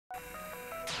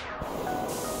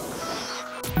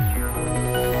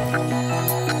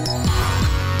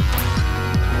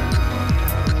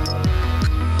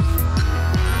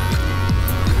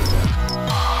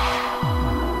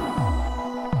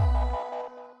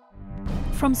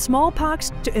From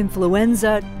smallpox to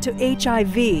influenza to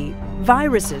HIV,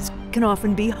 viruses can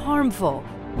often be harmful.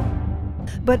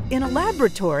 But in a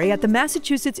laboratory at the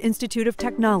Massachusetts Institute of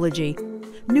Technology,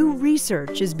 new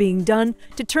research is being done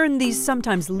to turn these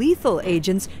sometimes lethal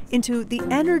agents into the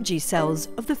energy cells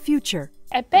of the future.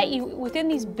 I bet you within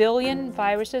these billion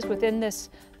viruses within this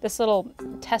little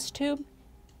test tube,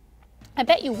 I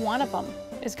bet you one of them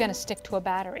is going to stick to a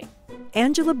battery.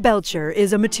 Angela Belcher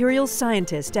is a materials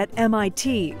scientist at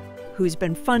MIT who's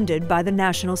been funded by the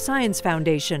National Science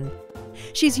Foundation.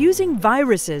 She's using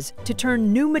viruses to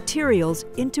turn new materials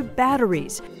into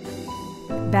batteries.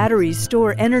 Batteries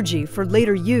store energy for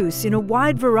later use in a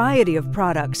wide variety of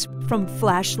products, from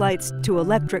flashlights to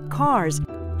electric cars.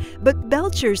 But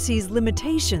Belcher sees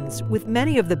limitations with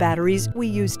many of the batteries we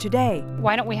use today.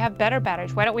 Why don't we have better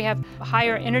batteries? Why don't we have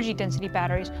higher energy density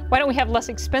batteries? Why don't we have less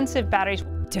expensive batteries?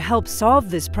 To help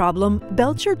solve this problem,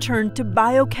 Belcher turned to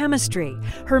biochemistry.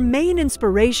 Her main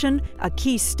inspiration, a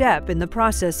key step in the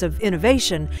process of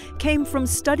innovation, came from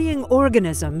studying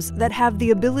organisms that have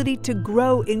the ability to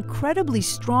grow incredibly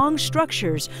strong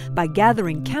structures by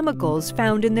gathering chemicals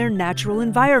found in their natural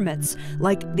environments,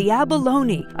 like the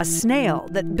abalone, a snail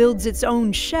that builds its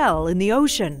own shell in the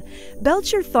ocean.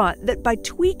 Belcher thought that by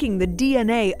tweaking the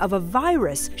DNA of a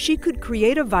virus, she could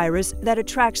create a virus that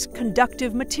attracts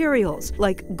conductive materials,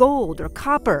 like gold or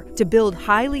copper, to build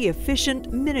highly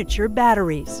efficient miniature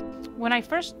batteries. When I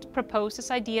first proposed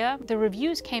this idea, the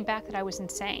reviews came back that I was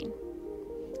insane,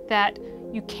 that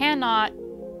you cannot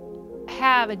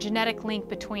have a genetic link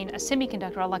between a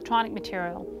semiconductor or electronic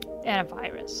material and a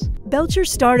virus. Belcher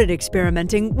started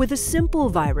experimenting with a simple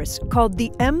virus called the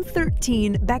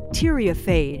M13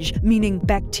 bacteriophage, meaning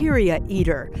bacteria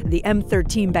eater. The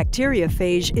M13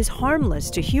 bacteriophage is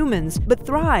harmless to humans, but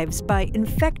thrives by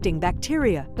infecting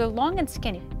bacteria. They're long and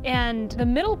skinny, and the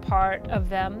middle part of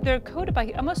them, they're coated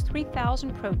by almost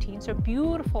 3,000 proteins. They're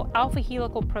beautiful alpha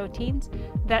helical proteins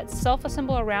that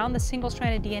self-assemble around the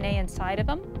single-stranded DNA inside of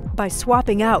them. By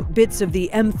swapping out bits of the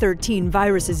M13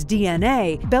 virus's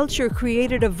DNA, Belcher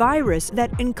created a virus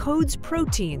that encodes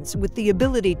proteins with the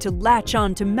ability to latch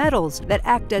onto metals that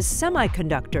act as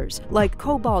semiconductors, like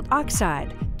cobalt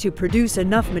oxide. To produce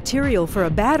enough material for a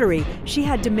battery, she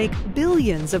had to make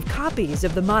billions of copies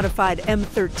of the modified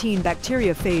M13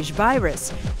 bacteriophage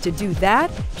virus. To do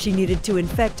that, she needed to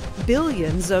infect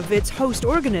billions of its host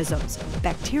organisms,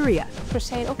 bacteria. We're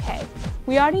saying, okay,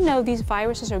 we already know these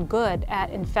viruses are good at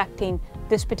infecting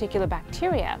this particular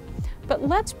bacteria, but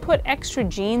let's put extra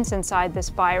genes inside this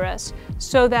virus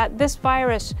so that this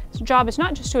virus' job is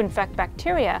not just to infect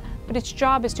bacteria, but its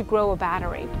job is to grow a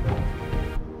battery.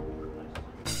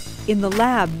 In the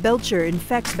lab, Belcher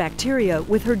infects bacteria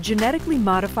with her genetically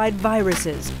modified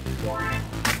viruses,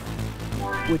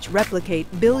 which replicate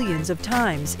billions of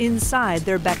times inside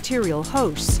their bacterial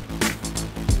hosts.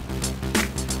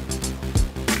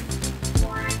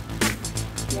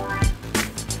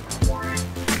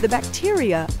 The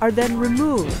bacteria are then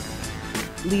removed,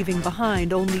 leaving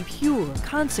behind only pure,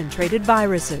 concentrated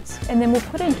viruses. And then we'll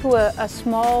put into a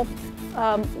small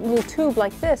little tube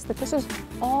like this, that this is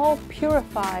all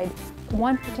purified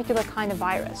one particular kind of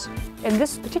virus. And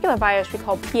this particular virus we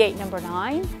call P8 number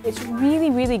 9. It's really,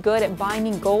 really good at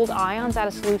binding gold ions out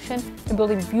of solution and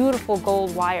building beautiful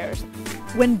gold wires.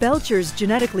 When Belcher's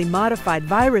genetically modified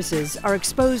viruses are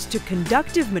exposed to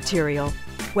conductive material,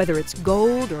 whether it's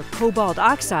gold or cobalt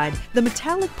oxide, the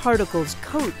metallic particles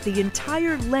coat the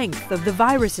entire length of the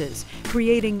viruses,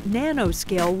 creating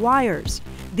nano-scale wires.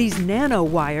 These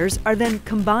nanowires are then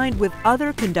combined with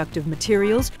other conductive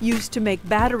materials used to make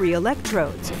battery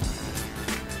electrodes,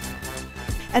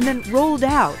 and then rolled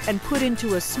out and put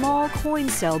into a small coin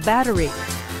cell battery.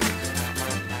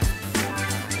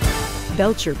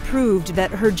 Belcher proved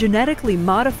that her genetically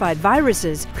modified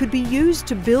viruses could be used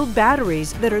to build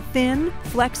batteries that are thin,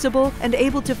 flexible, and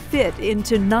able to fit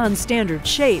into non-standard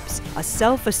shapes, a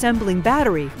self-assembling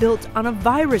battery built on a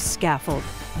virus scaffold.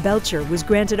 Belcher was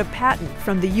granted a patent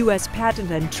from the U.S. Patent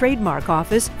and Trademark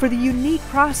Office for the unique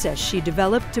process she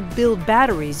developed to build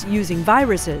batteries using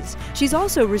viruses. She's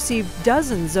also received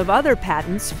dozens of other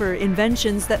patents for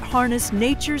inventions that harness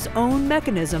nature's own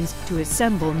mechanisms to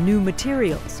assemble new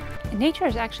materials. Nature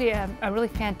is actually a really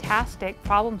fantastic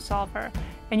problem solver,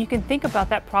 and you can think about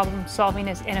that problem solving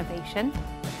as innovation.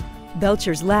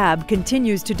 Belcher's lab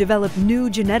continues to develop new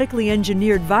genetically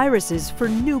engineered viruses for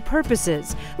new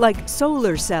purposes, like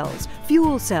solar cells,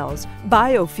 fuel cells,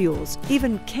 biofuels,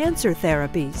 even cancer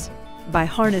therapies. By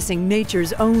harnessing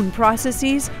nature's own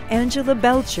processes, Angela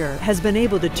Belcher has been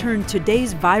able to turn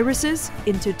today's viruses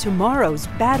into tomorrow's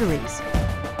batteries.